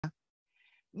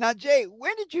Now, Jay,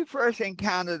 when did you first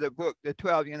encounter the book, The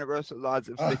 12 Universal Laws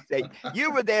of Success?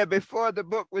 You were there before the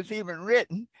book was even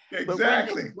written, but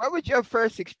Exactly. what was your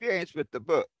first experience with the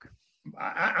book?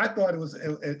 I thought it was,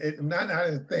 not, I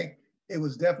didn't think, it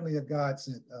was definitely a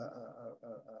godsend,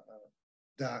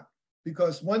 Doc,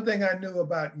 because one thing I knew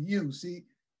about you, see,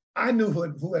 I knew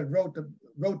who had wrote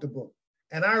the book.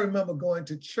 And I remember going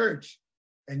to church,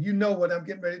 and you know what I'm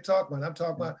getting ready to talk about. I'm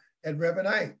talking about at Reverend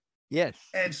Ike. Yes.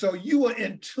 And so you were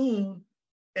in tune.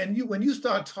 And when you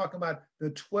start talking about the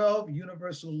 12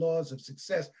 universal laws of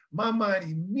success, my mind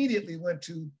immediately went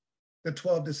to the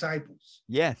 12 disciples.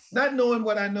 Yes. Not knowing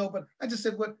what I know, but I just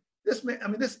said, what this man, I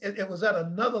mean, it was at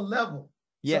another level.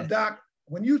 Yes. So Doc,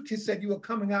 when you said you were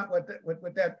coming out with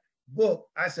that book,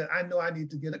 I said, I know I need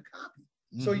to get a copy.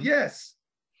 Mm-hmm. So yes,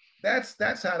 that's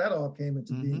how that all came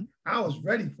into being. I was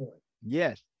ready for it.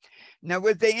 Yes. Now,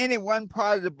 was there any one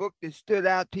part of the book that stood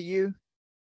out to you?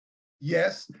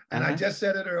 Yes. And I just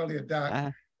said it earlier,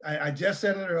 Doc. I just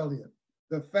said it earlier.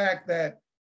 The fact that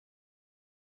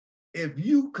if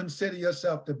you consider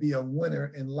yourself to be a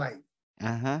winner in life,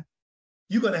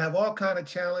 you're going to have all kinds of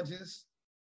challenges,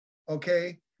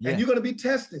 okay? Yes. And you're going to be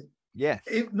tested. Yes.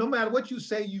 No matter what you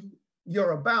say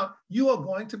you're about, you are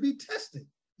going to be tested.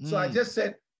 So I just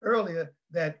said earlier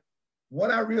that what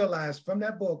I realized from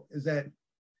that book is that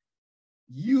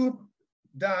you,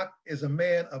 Doc, is a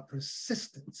man of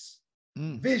persistence,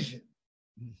 vision,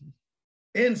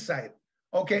 insight.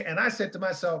 Okay, and I said to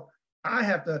myself, I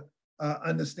have to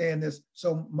understand this.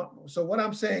 So what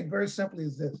I'm saying very simply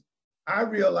is this. I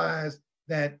realized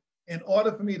that in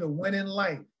order for me to win in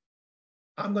life,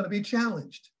 I'm going to be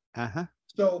challenged.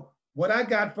 So what I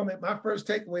got from it, my first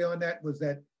takeaway on that was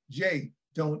that, Jay,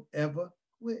 don't ever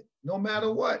quit, no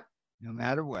matter what. No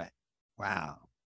matter what. Wow.